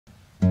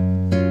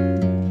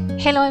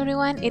Hello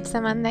everyone, it's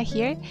Amanda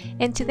here,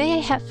 and today I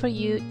have for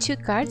you two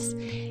cards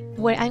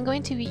where I'm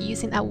going to be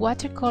using a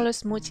watercolor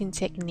smooching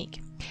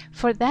technique.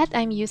 For that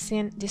I'm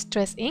using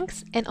Distress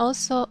inks and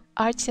also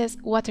Arches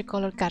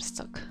watercolor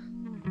cardstock.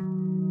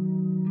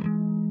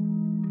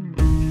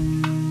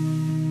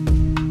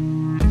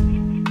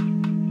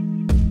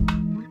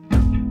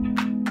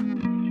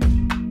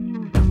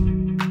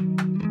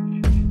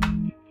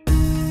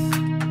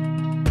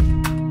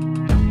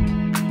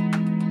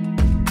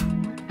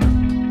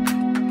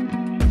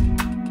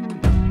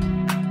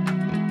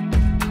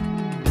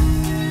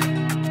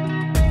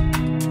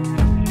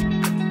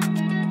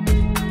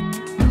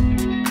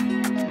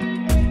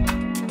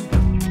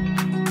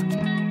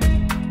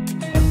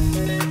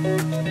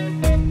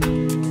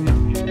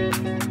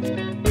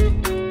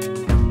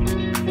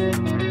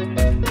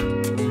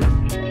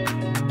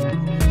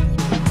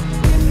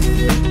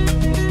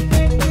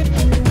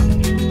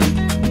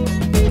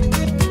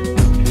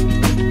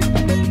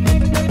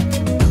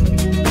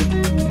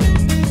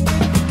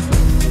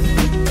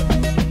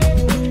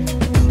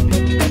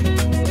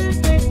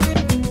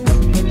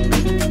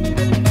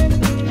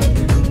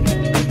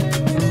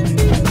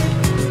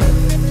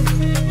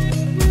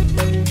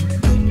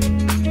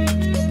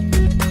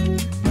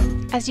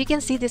 As you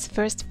can see, this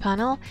first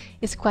panel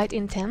is quite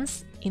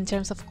intense in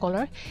terms of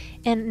color,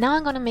 and now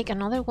I'm going to make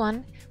another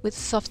one with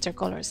softer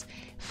colors.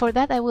 For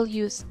that I will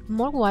use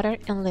more water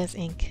and less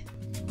ink.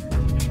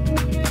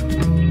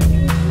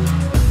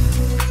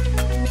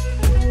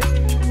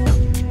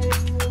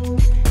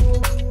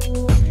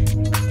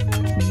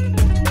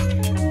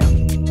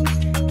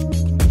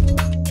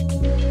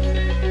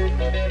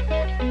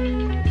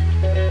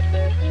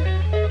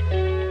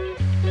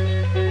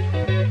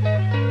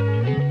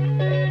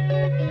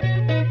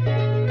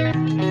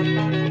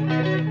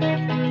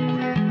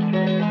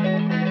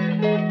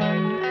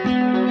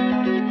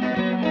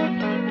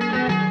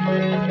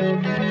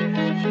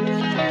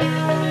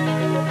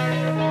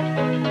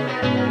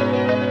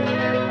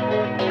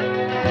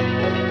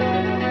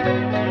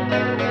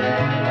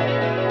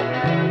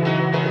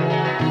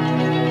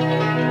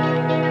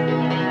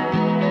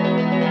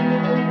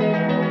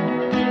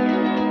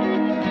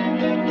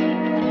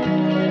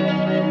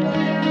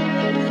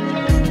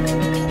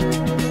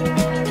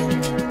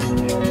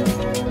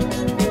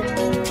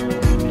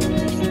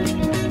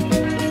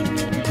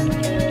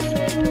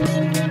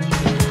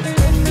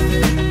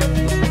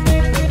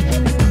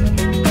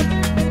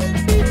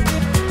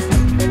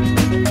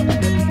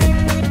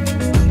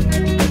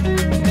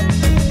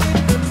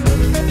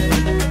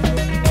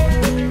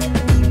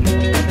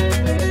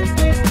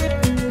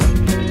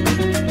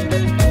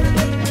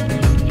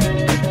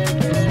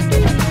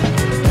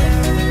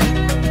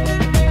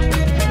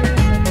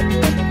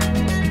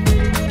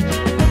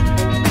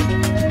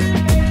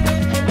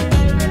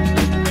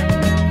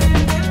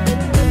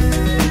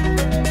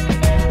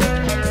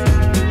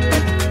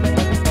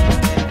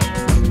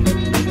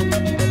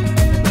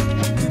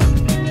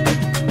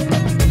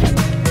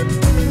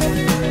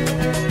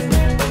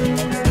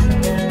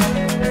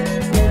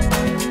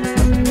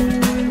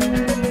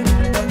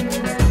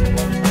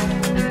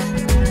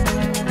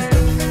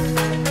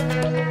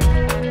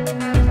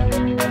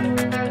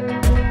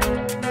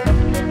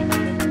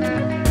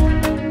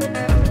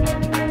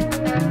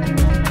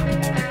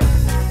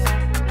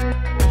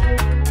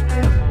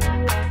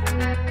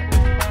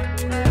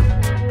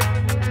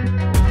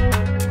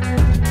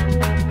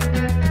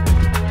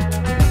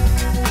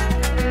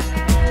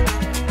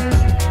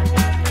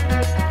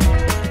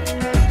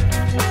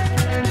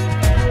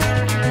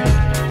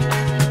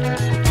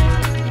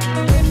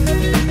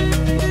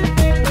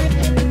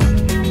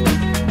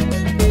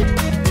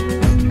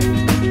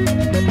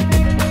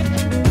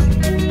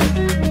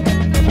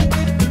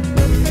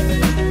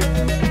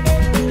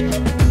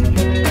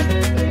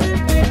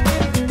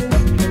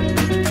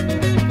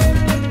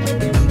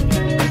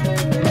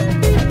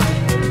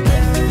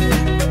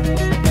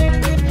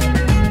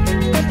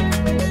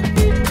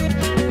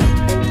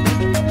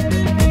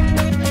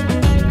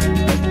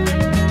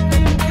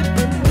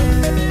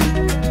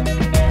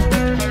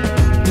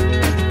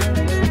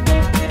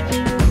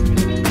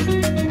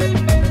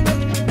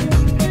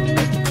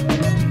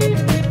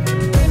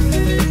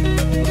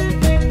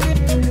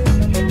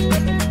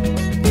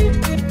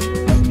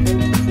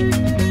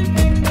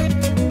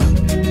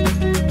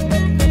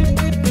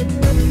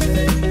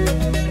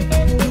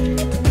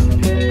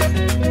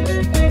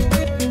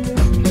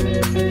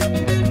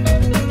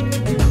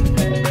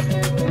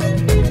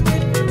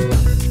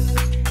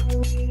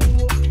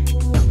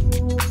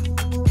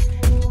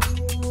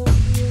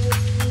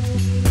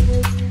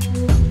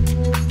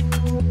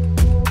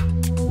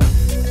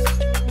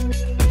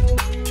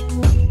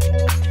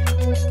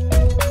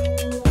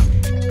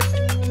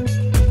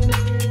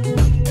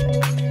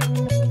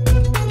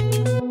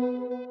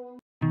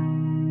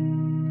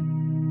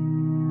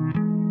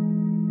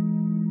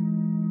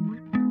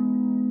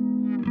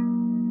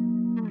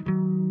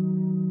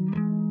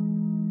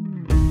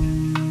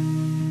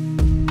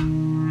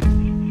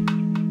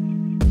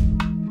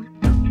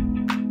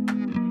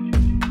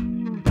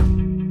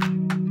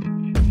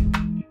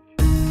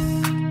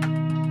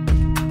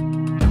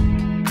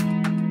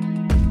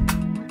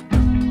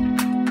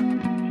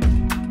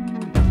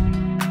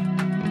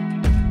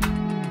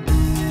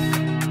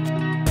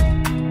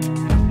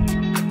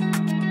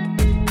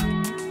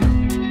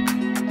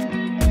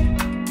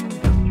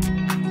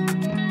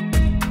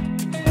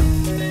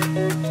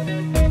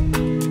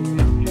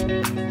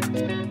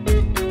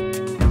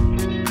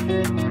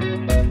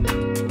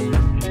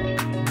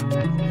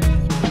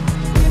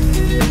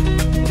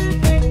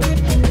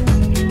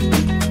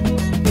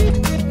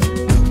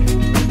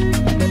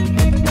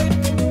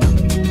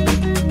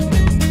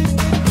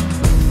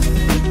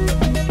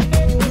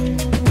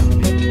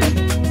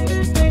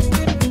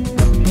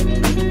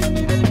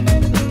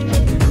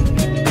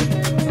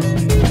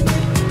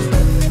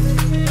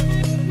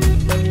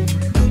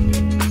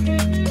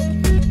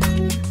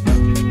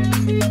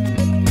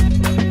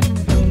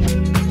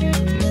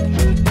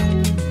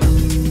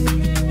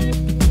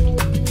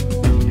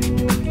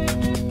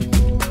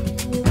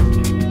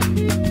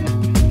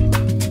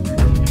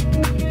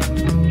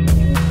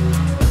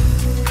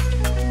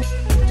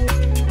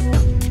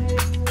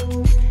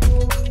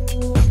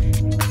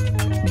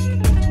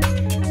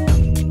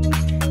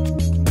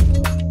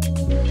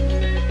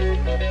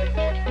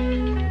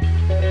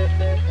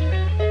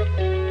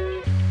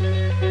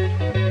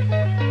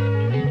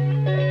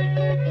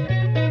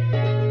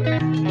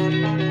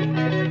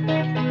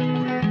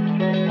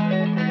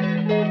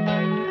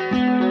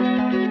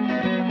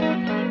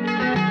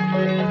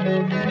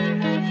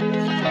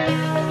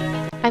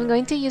 I'm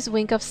going to use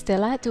Wink of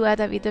Stella to add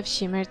a bit of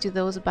shimmer to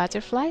those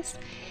butterflies.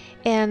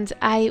 And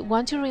I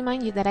want to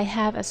remind you that I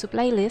have a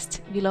supply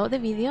list below the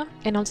video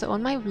and also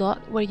on my blog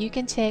where you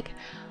can check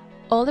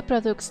all the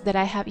products that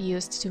I have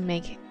used to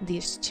make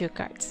these 2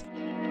 cards.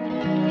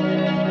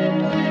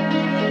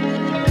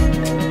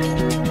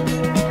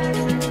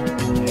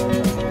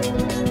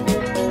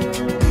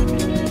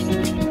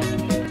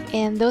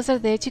 And those are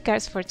the 2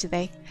 cards for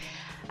today.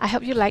 I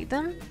hope you liked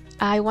them.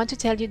 I want to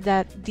tell you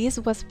that this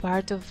was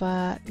part of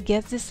a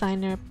guest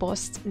designer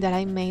post that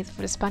I made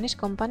for a Spanish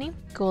company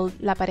called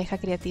La Pareja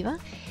Creativa,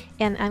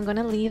 and I'm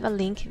gonna leave a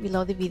link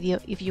below the video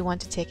if you want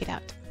to check it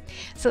out.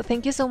 So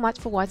thank you so much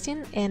for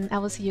watching, and I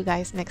will see you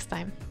guys next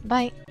time.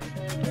 Bye!